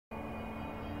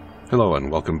Hello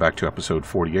and welcome back to episode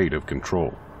 48 of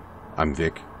Control. I'm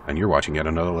Vic, and you're watching yet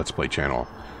another Let's Play channel,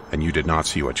 and you did not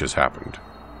see what just happened.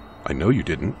 I know you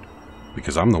didn't,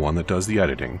 because I'm the one that does the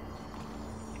editing.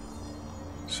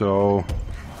 So,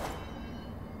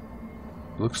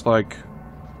 looks like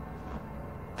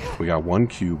we got one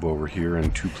cube over here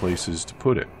and two places to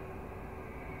put it.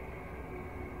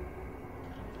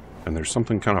 And there's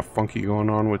something kind of funky going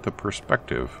on with the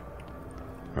perspective.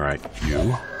 Alright,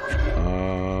 you.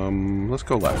 Let's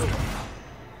go left.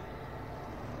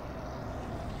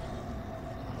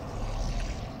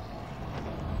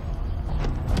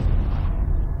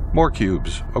 More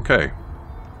cubes. Okay.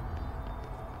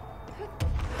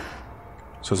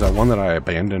 So is that one that I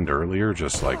abandoned earlier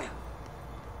just like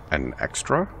an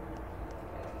extra?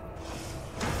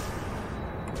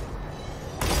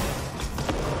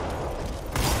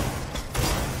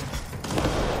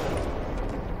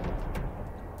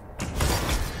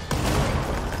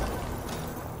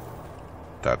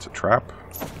 That's a trap.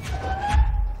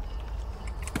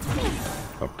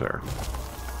 Up there.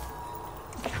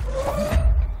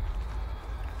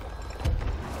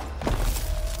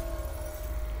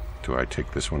 Do I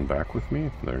take this one back with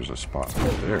me? There's a spot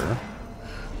right there.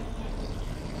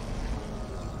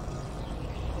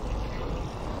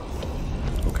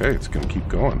 Okay, it's gonna keep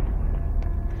going.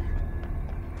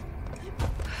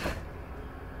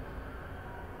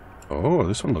 Oh,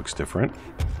 this one looks different.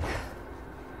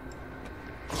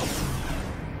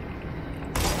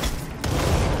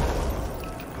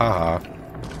 Haha.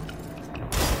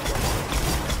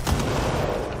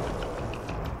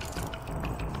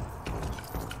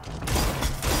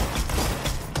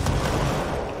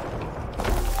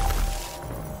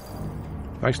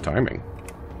 Nice timing.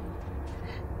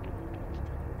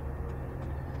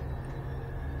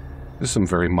 This is some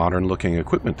very modern looking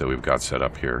equipment that we've got set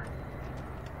up here.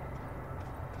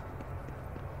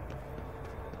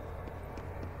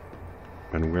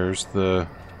 And where's the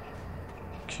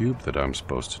cube that I'm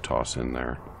supposed to toss in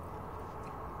there?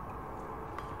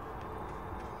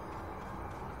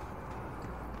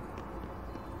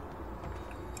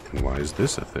 And why is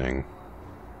this a thing?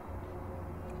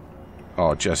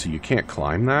 Oh, Jesse, you can't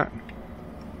climb that?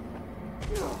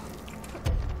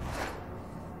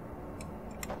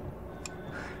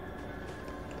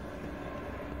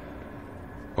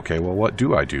 Okay, well, what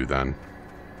do I do then?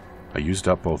 I used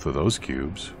up both of those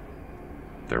cubes.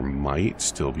 There might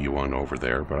still be one over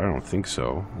there, but I don't think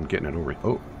so. I'm getting it over...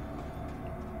 Oh!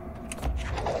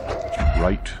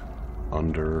 Right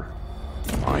under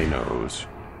my nose.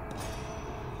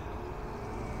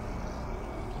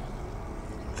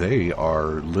 They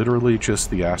are literally just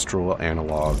the Astral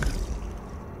analog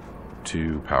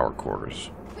to power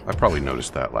cores. I probably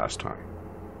noticed that last time.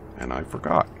 And I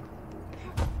forgot.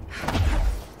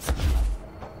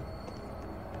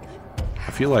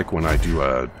 I feel like when I do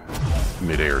a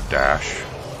mid-air dash,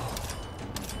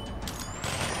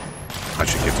 I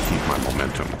should get to keep my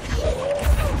momentum.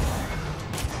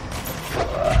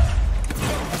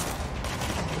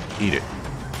 Eat it.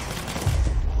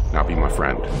 Now be my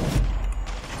friend.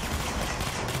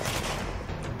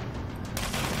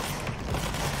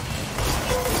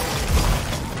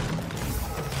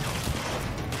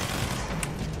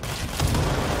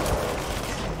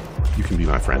 You can be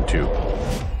my friend too.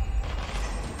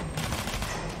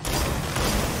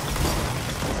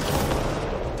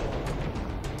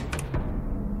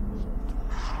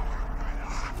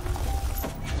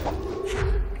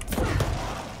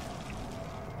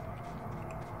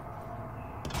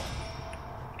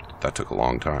 That took a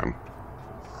long time.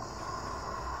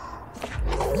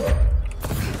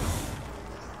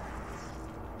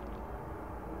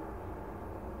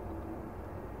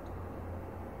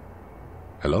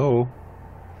 Hello?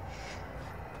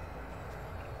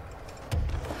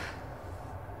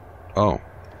 Oh.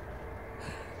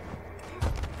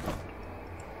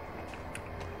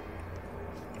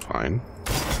 Fine.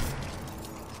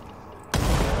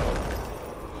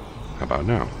 How about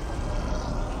now?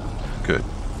 Good.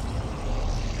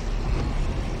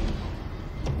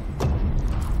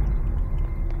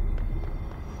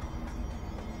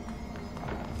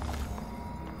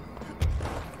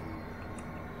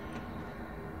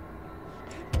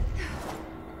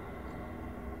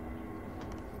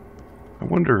 I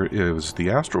wonder, is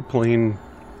the astral plane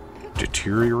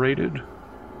deteriorated?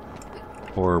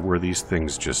 Or were these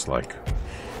things just, like,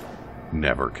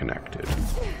 never connected?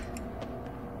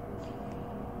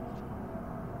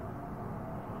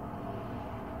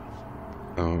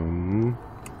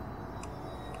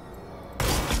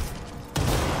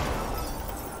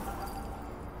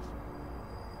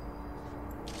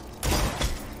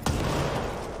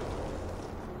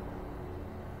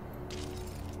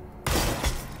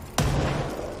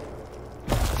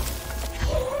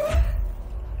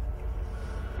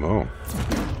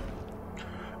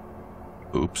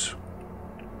 Oops.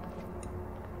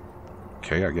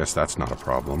 Okay, I guess that's not a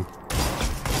problem.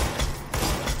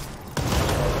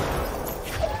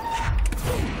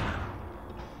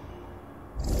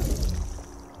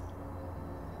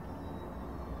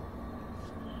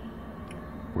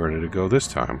 Where did it go this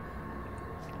time?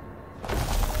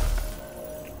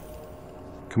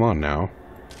 Come on now.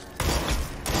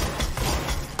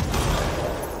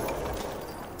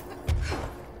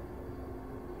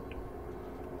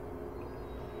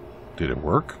 Did it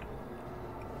work?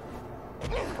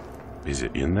 Is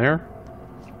it in there?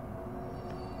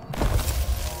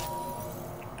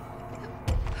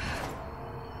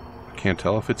 I can't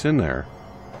tell if it's in there.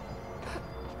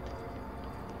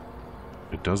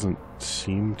 It doesn't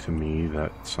seem to me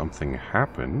that something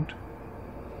happened.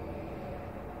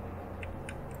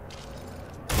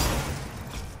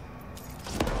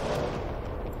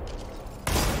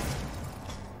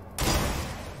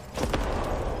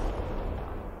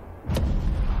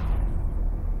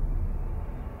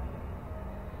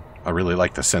 I really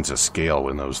like the sense of scale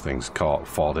when those things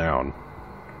fall down.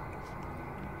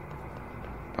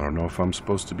 I don't know if I'm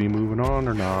supposed to be moving on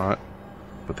or not,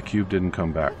 but the cube didn't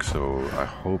come back, so I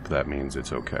hope that means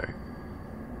it's okay.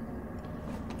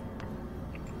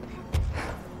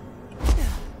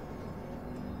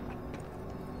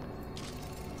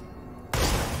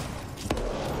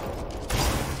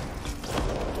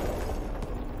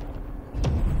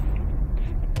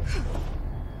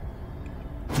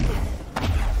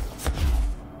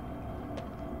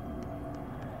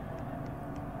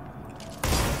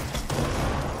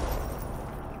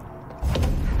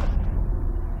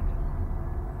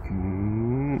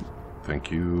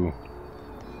 Thank you.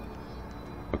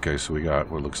 Okay, so we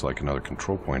got what looks like another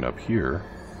control point up here.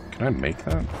 Can I make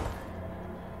that?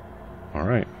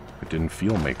 Alright. It didn't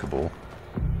feel makeable.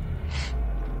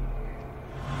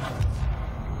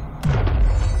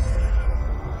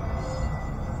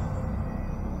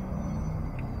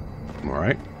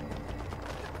 Alright.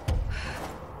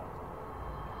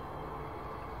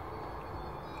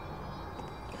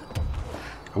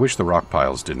 I wish the rock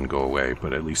piles didn't go away,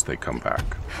 but at least they come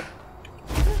back.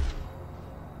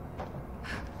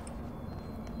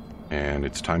 And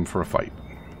it's time for a fight.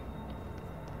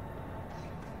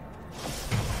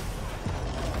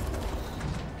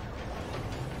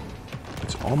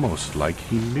 It's almost like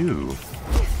he knew.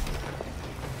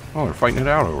 Oh, they're fighting it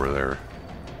out over there.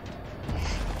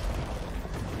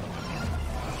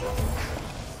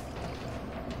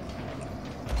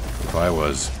 If I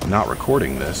was not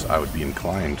recording this, I would be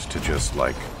inclined to just,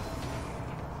 like,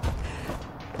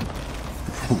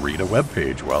 read a web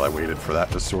page while I waited for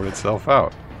that to sort itself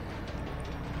out.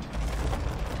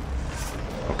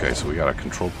 Okay, so we got a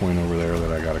control point over there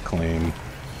that I gotta claim.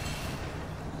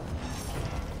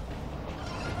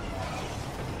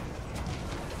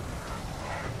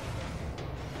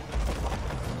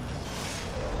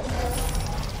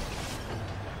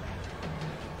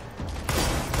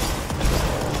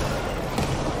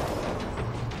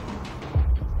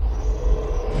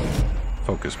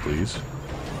 Focus, please.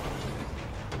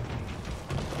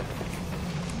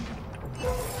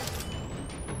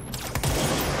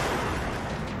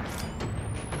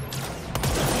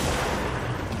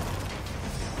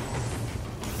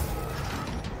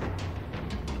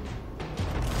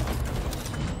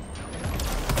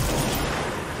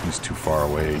 He's too far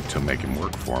away to make him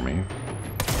work for me.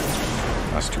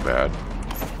 That's too bad.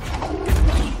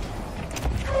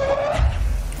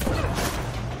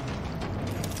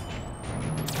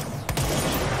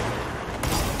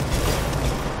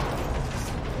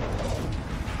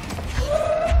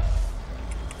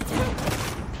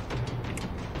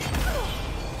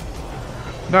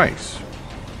 Nice.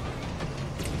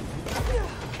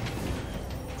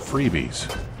 Freebies.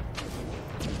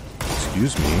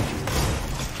 Excuse me.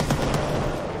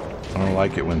 I don't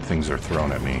like it when things are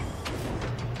thrown at me.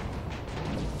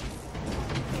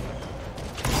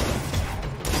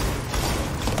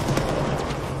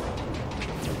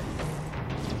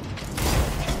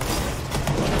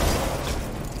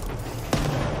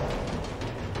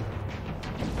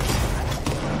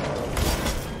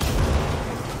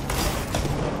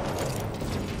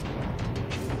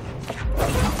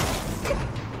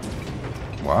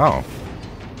 Wow.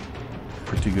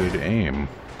 Pretty good aim.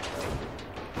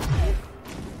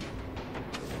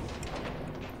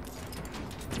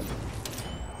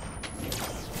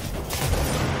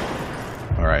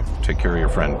 Alright, take care of your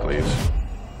friend, please.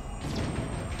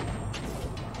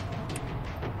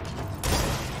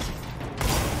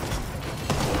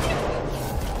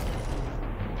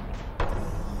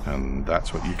 And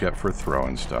that's what you get for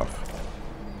throwing stuff.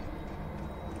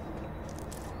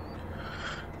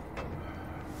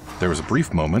 There was a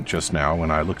brief moment just now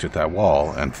when I looked at that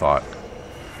wall and thought,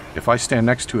 if I stand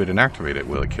next to it and activate it,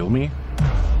 will it kill me?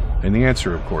 And the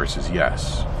answer, of course, is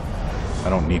yes. I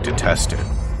don't need to test it.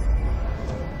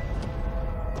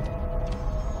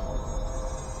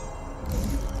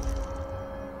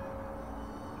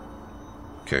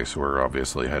 Okay, so we're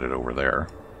obviously headed over there.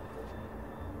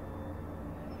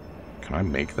 Can I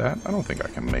make that? I don't think I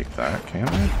can make that, can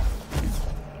I?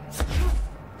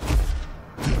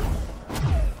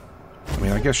 I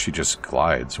mean, I guess she just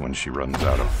glides when she runs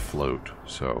out of float,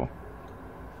 so...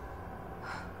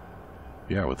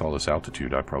 Yeah, with all this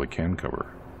altitude, I probably can cover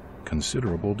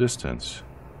considerable distance.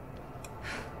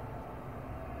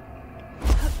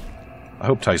 I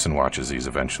hope Tyson watches these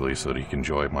eventually so that he can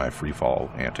enjoy my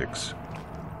freefall antics.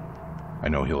 I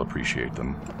know he'll appreciate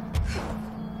them.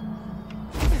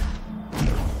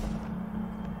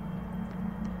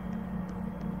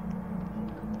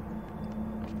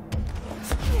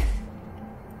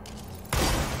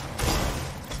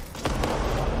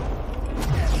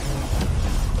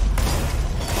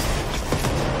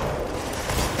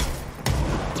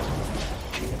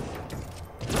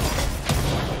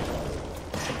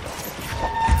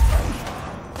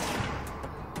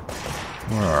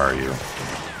 Where are you?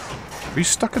 Are you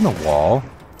stuck in the wall?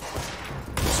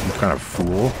 Some kind of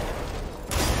fool.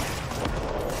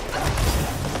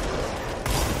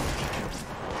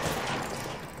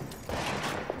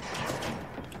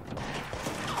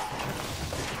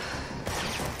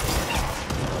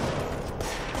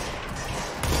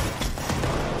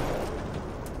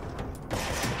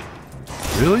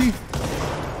 Really?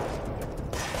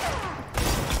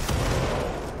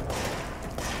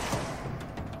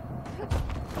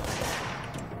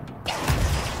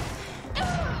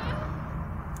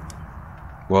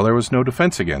 Well, there was no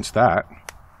defense against that.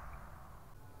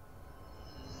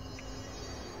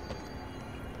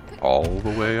 All the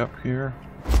way up here?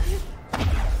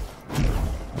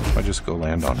 If I just go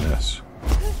land on this.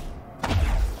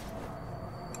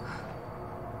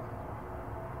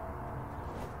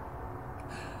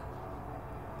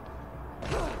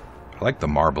 I like the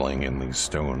marbling in these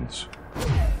stones.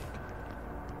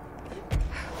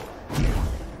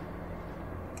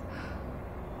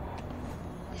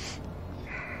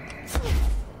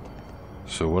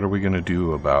 So what are we going to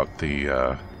do about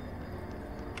the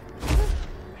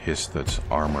hiss that's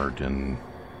armored in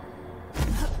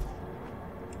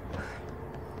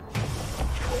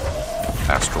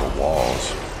astral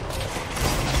walls?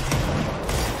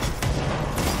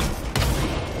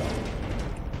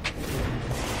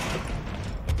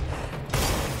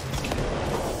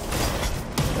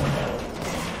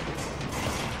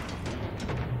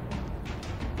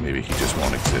 Maybe he just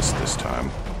won't exist this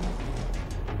time.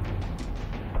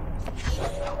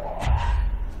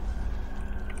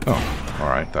 Oh,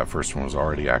 alright, that first one was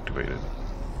already activated.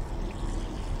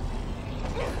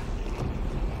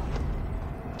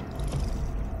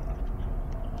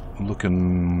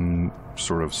 Looking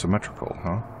sort of symmetrical,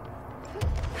 huh?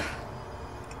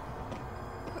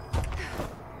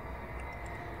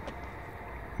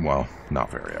 Well,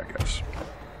 not very, I guess.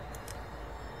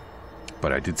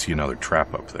 But I did see another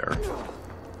trap up there.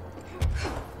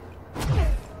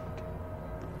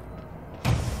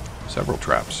 Several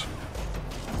traps.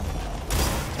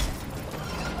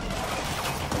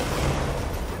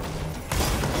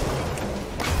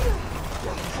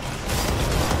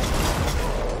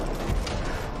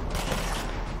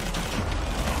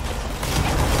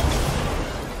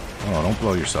 Oh, don't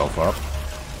blow yourself up.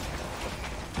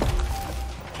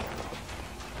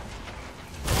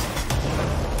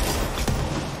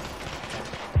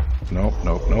 Nope,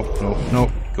 nope, nope, nope, nope.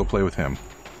 Go play with him.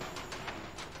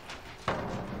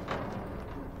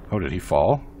 Oh, did he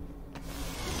fall?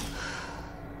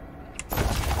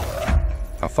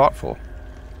 How thoughtful.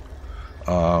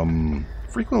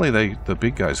 Frequently the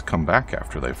big guys come back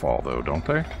after they fall, though, don't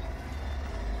they?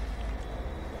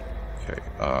 Okay,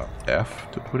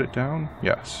 F to put it down?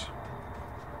 Yes.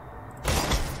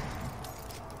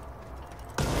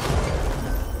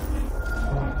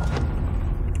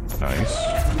 Nice.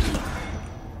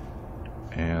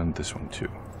 And this one, too.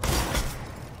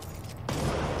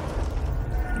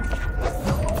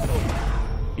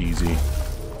 Easy.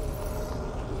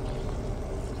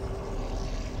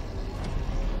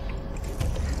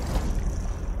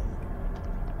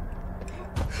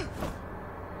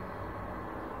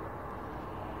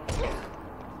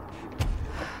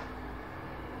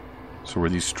 So were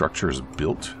these structures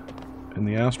built in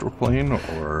the astral plane,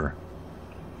 or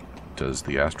does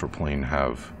the astral plane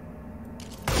have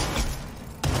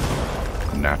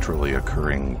naturally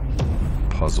occurring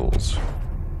puzzles?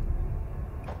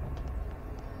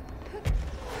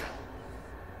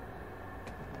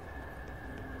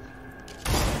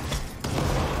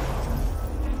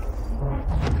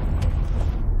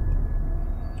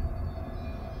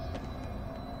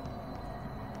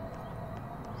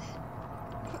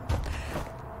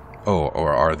 Oh,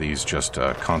 or are these just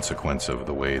a consequence of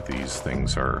the way these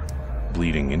things are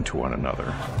bleeding into one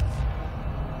another?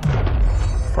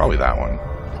 Probably that one.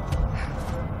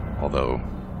 Although,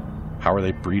 how are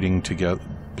they bleeding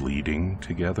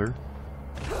together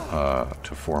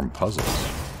to form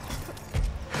puzzles?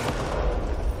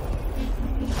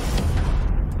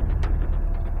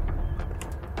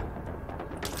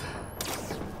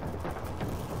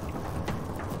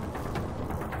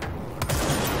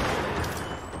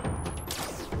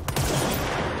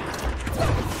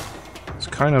 It's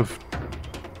kind of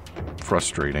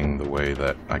frustrating the way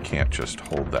that I can't just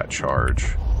hold that charge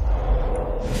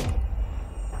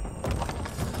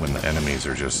when the enemies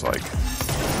are just like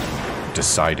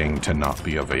deciding to not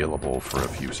be available for a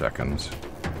few seconds.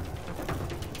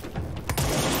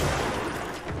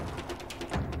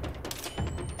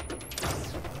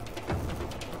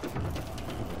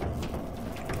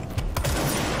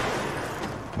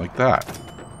 Like that.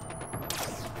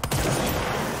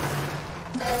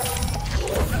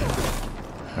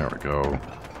 There we go.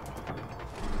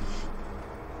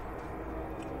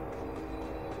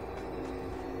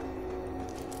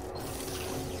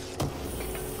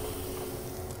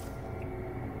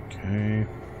 Okay.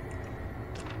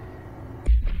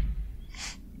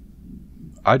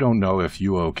 I don't know if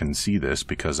Yuo can see this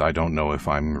because I don't know if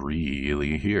I'm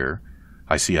really here.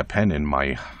 I see a pen in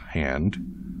my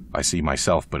hand. I see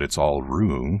myself, but it's all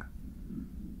wrong.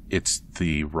 It's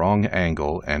the wrong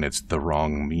angle, and it's the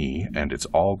wrong me, and it's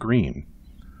all green.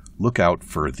 Look out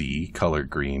for the color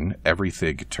green.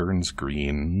 Everything turns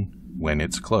green when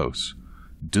it's close.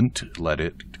 Don't let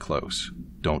it close.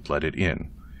 Don't let it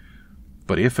in.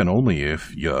 But if and only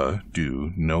if you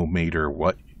do, no matter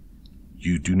what,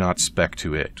 you do not spec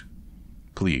to it.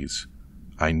 Please,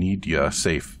 I need ya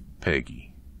safe,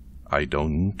 Peggy. I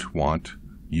don't want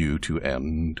you to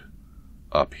end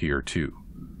up here too.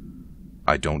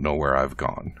 I don't know where I've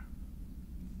gone.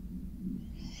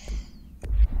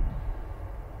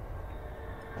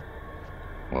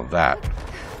 Well, that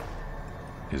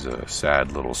is a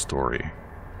sad little story.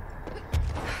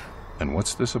 And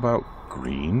what's this about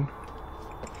green?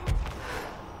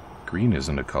 Green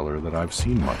isn't a color that I've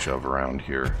seen much of around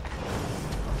here.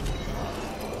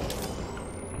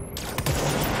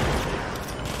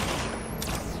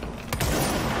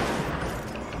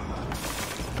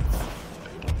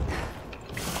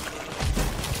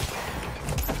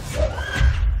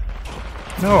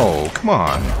 No, come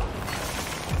on.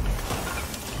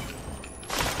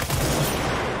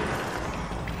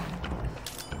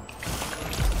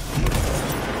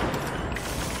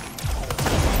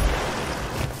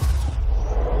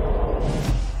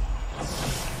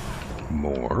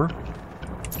 More.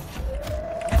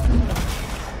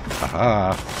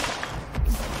 Haha.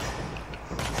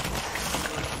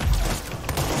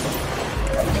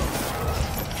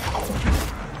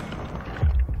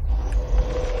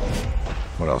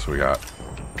 What else we got?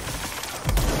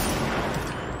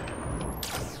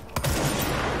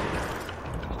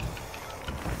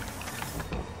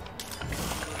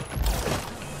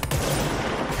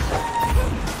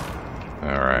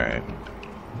 All right.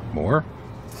 More?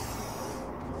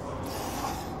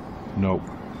 Nope.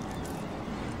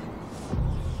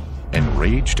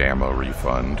 Enraged ammo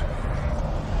refund.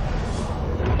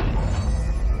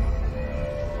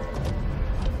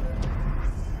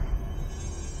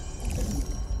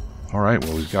 Alright,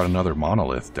 well, we've got another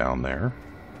monolith down there.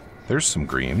 There's some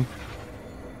green.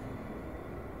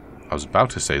 I was about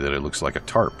to say that it looks like a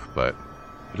tarp, but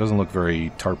it doesn't look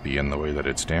very tarpy in the way that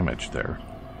it's damaged there.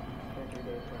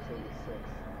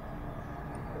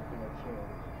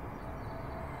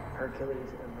 Hercules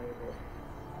and Mabel.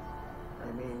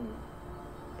 I mean,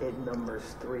 it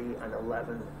numbers 3 and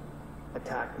 11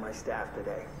 attacked my staff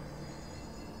today.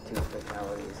 2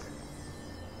 fatalities.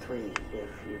 3 if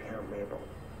you count Mabel.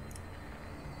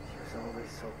 She was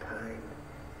always so kind.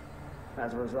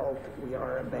 As a result, we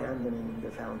are abandoning the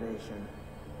Foundation.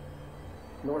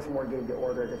 Northmore gave the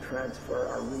order to transfer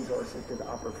our resources to the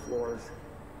upper floors.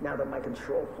 Now that my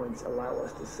control points allow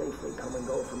us to safely come and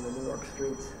go from the New York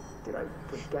streets, did I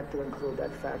forget to include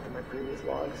that fact in my previous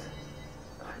logs?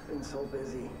 I've been so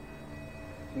busy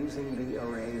using the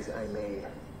arrays I made.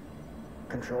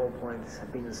 Control points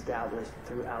have been established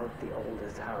throughout the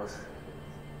oldest house.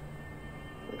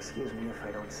 Excuse me if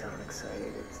I don't sound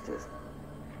excited, it's just...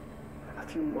 A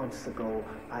few months ago,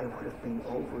 I would have been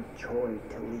overjoyed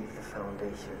to leave the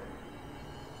Foundation.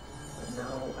 But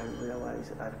now I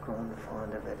realize I've grown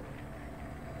fond of it.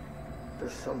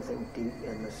 There's something deep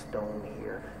in the stone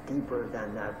here, deeper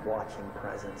than that watching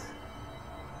presence.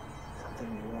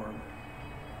 Something warm.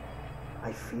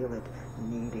 I feel it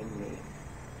needing me.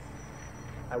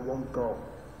 I won't go.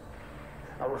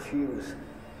 I'll refuse.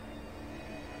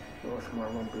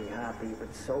 Northmore won't be happy,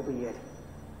 but so be it.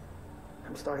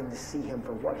 I'm starting to see him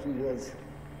for what he is.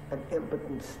 An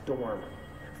impotent storm.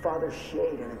 Father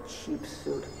Shade in a cheap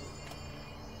suit.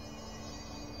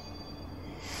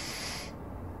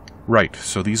 Right,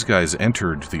 so these guys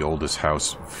entered the oldest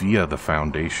house via the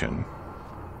Foundation.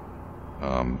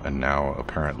 And now,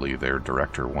 apparently, their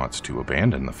director wants to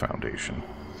abandon the Foundation.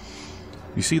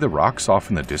 You see the rocks off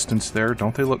in the distance there?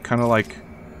 Don't they look kind of like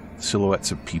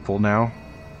silhouettes of people now?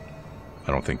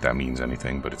 I don't think that means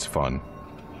anything, but it's fun.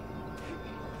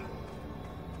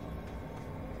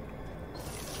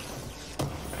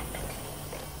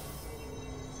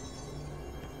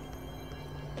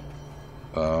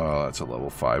 That's a level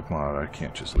 5 mod. I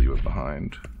can't just leave it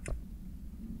behind.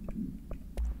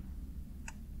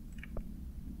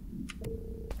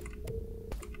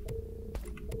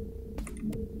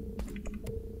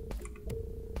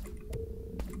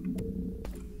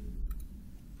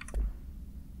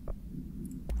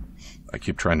 I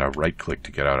keep trying to right-click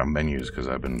to get out of menus because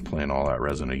I've been playing all that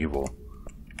Resident Evil.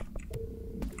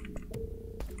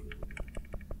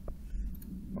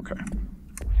 Okay.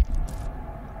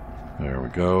 There we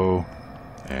go.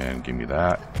 And give me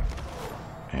that.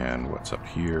 And what's up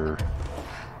here?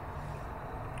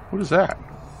 What is that?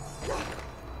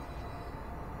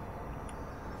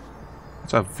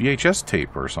 It's a VHS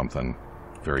tape or something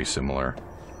very similar.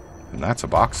 And that's a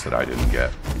box that I didn't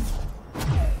get.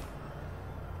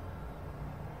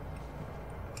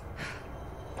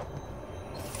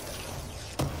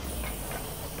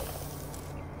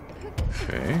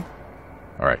 Okay.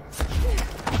 Alright.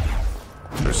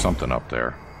 There's something up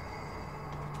there.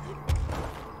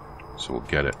 So we'll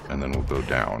get it, and then we'll go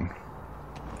down.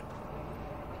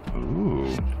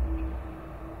 Ooh.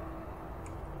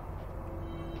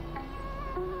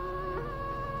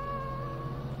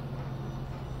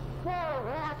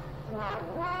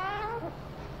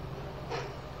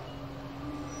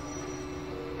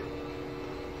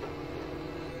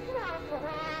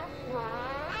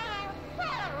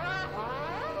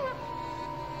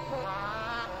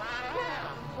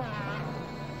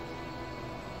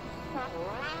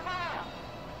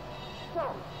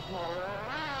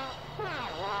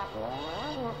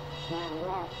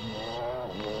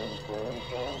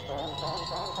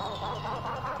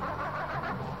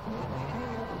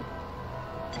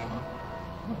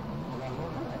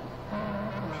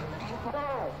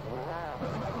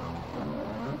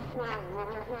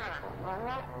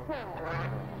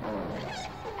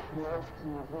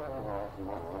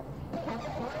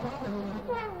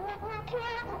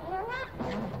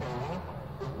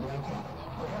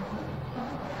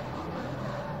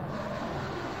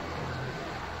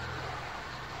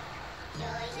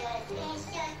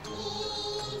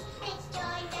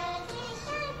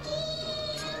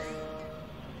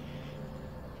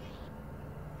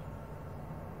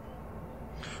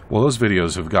 Well, those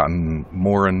videos have gotten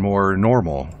more and more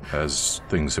normal as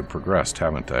things have progressed,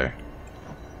 haven't they?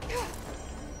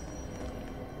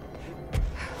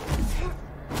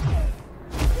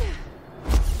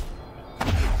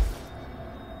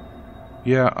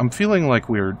 Yeah, I'm feeling like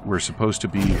we're supposed to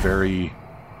be very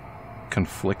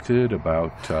conflicted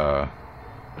about the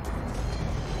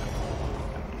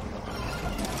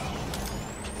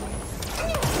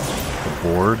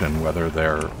board and whether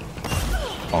they're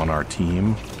on our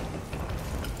team.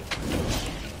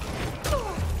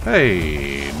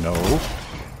 Hey, no.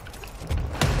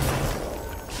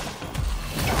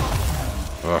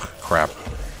 Ugh, crap.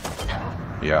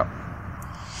 Yeah.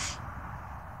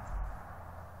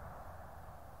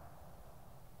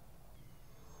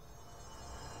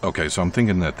 Okay, so I'm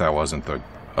thinking that that wasn't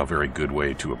a very good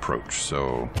way to approach,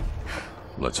 so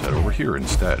let's head over here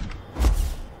instead.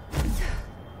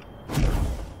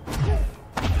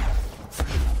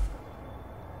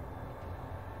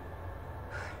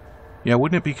 Yeah,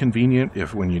 wouldn't it be convenient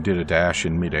if when you did a dash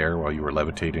in midair while you were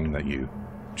levitating that you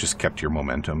just kept your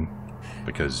momentum?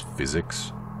 Because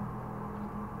physics.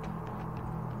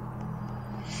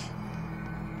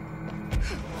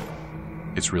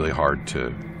 It's really hard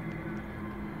to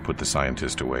put the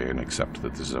scientist away and accept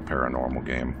that this is a paranormal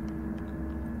game.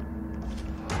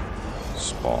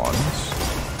 Spawns.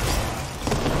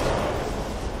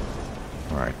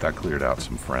 Alright, that cleared out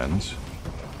some friends.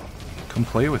 Come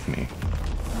play with me.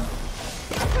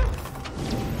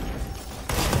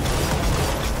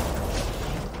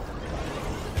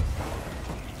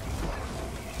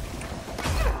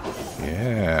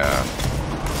 Yeah.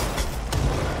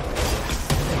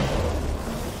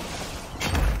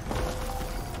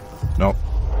 Nope.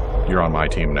 You're on my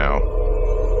team now.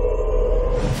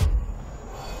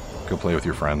 Go play with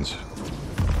your friends.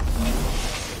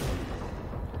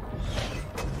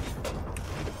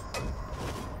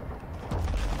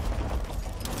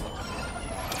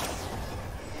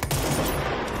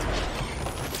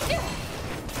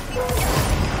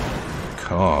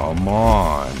 Come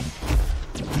on.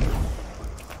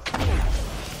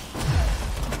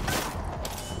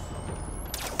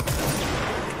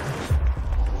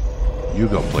 You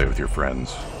go play with your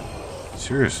friends.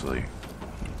 Seriously.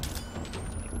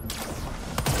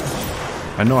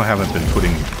 I know I haven't been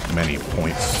putting many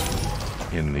points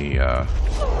in the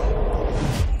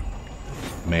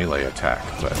melee attack,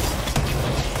 but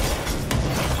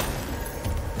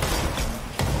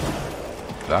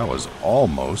that was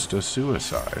almost a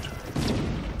suicide.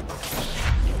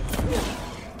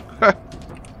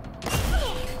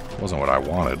 Wasn't what I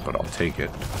wanted, but I'll take it.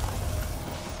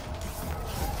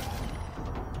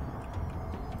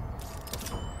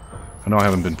 I know I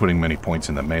haven't been putting many points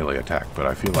in the melee attack, but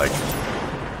I feel like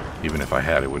even if I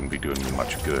had, it wouldn't be doing me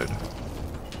much good.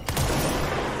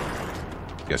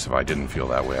 Guess if I didn't feel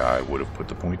that way, I would have put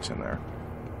the points in there.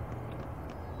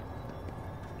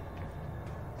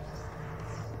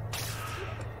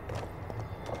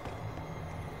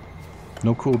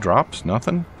 No cool drops?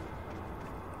 Nothing?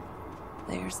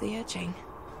 There's the etching.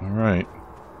 Alright.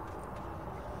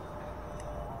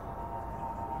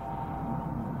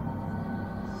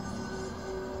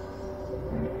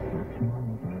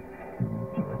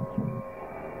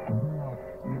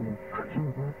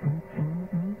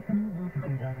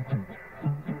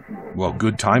 Well,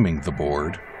 good timing, the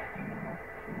board.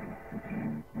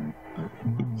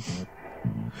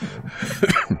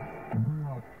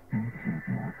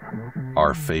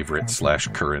 Our favorite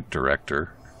 / current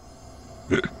director.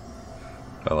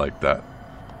 I like that.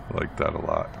 I like that a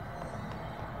lot.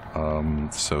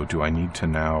 So do I need to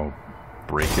now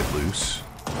break it loose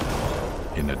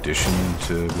in addition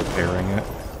to repairing it?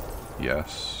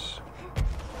 Yes.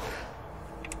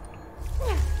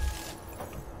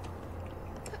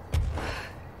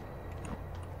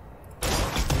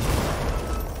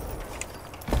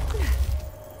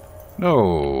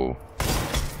 No.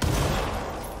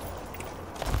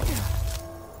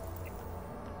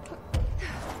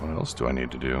 What else do I need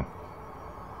to do?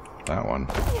 That one.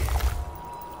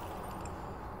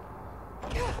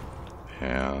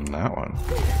 And that one.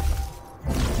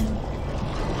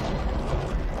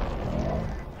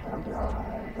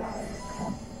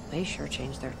 They sure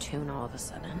changed their tune all of a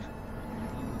sudden.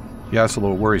 Yeah, it's a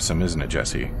little worrisome, isn't it,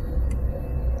 Jesse?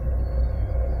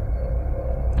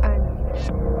 I'm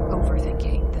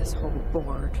overthinking this whole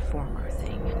board former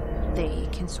thing. They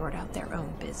can sort out their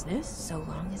own business so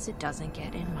long as it doesn't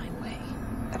get in my way.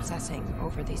 Obsessing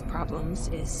over these problems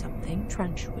is something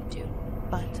Trench would do.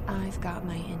 But I've got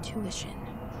my intuition.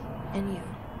 And you.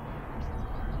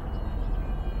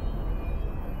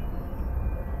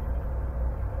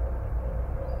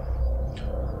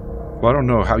 Well, I don't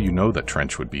know how you know that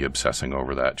Trench would be obsessing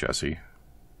over that, Jesse.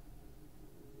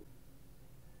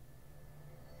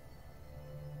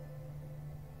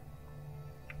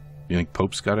 You think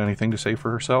Pope's got anything to say for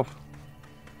herself?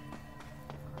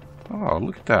 Oh,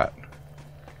 look at that.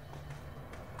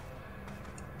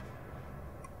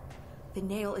 The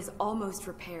nail is almost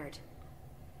repaired.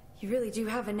 You really do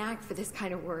have a knack for this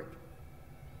kind of work.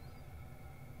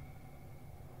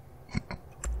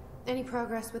 Any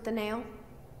progress with the nail?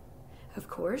 Of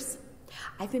course.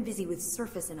 I've been busy with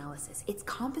surface analysis. Its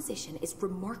composition is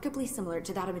remarkably similar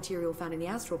to that of material found in the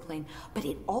astral plane, but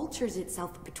it alters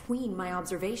itself between my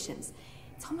observations.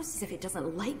 It's almost as if it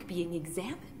doesn't like being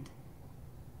examined.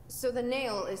 So the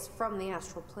nail is from the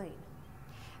astral plane?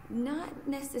 Not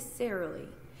necessarily.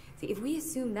 See, if we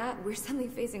assume that, we're suddenly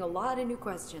facing a lot of new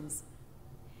questions.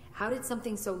 How did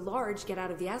something so large get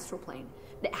out of the astral plane?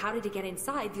 How did it get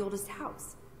inside the oldest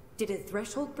house? Did a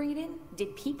threshold bring it in?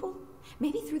 Did people?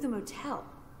 Maybe through the motel.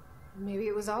 Maybe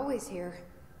it was always here.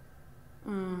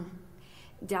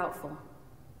 Doubtful.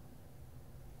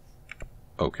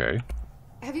 Okay.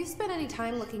 Have you spent any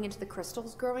time looking into the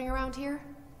crystals growing around here?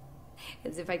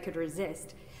 As if I could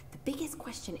resist. The biggest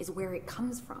question is where it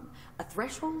comes from. A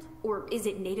threshold? Or is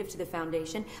it native to the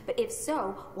Foundation? But if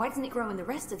so, why doesn't it grow in the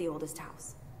rest of the oldest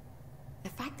house? The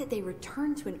fact that they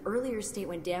returned to an earlier state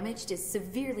when damaged is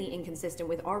severely inconsistent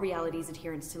with our reality's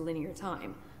adherence to linear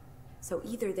time. So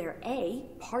either they're A,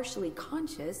 partially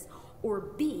conscious, or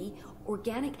B,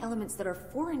 organic elements that are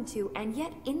foreign to and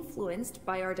yet influenced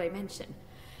by our dimension.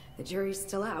 The jury's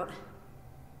still out.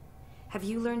 Have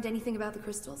you learned anything about the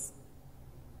crystals?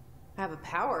 I have a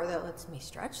power that lets me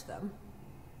stretch them.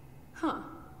 Huh.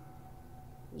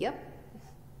 Yep.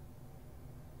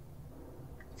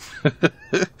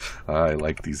 I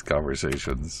like these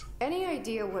conversations. Any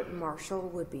idea what Marshall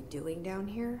would be doing down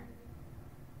here?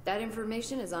 That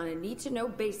information is on a need-to-know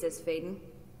basis, Faden.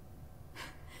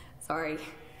 Sorry,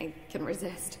 I couldn't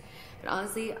resist. But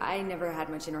honestly, I never had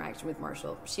much interaction with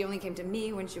Marshall. She only came to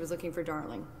me when she was looking for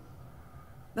Darling.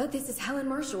 But this is Helen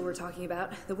Marshall we're talking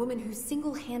about, the woman who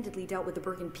single-handedly dealt with the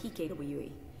Bergen Peak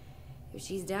AWE. If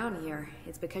she's down here,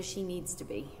 it's because she needs to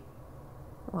be.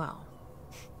 Well,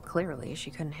 clearly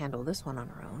she couldn't handle this one on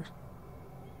her own.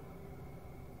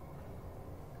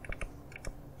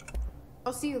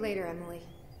 I'll see you later, Emily.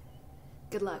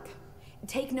 Good luck.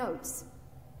 Take notes.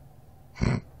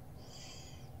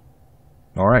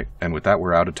 Alright, and with that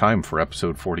we're out of time for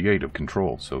episode 48 of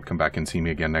Control, so come back and see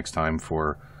me again next time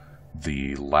for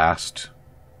the last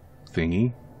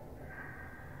thingy.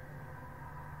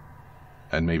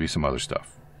 And maybe some other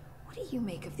stuff. What do you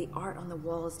make of the art on the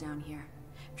walls down here?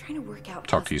 I'm trying to work out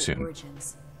Talk to you possible soon.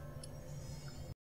 origins.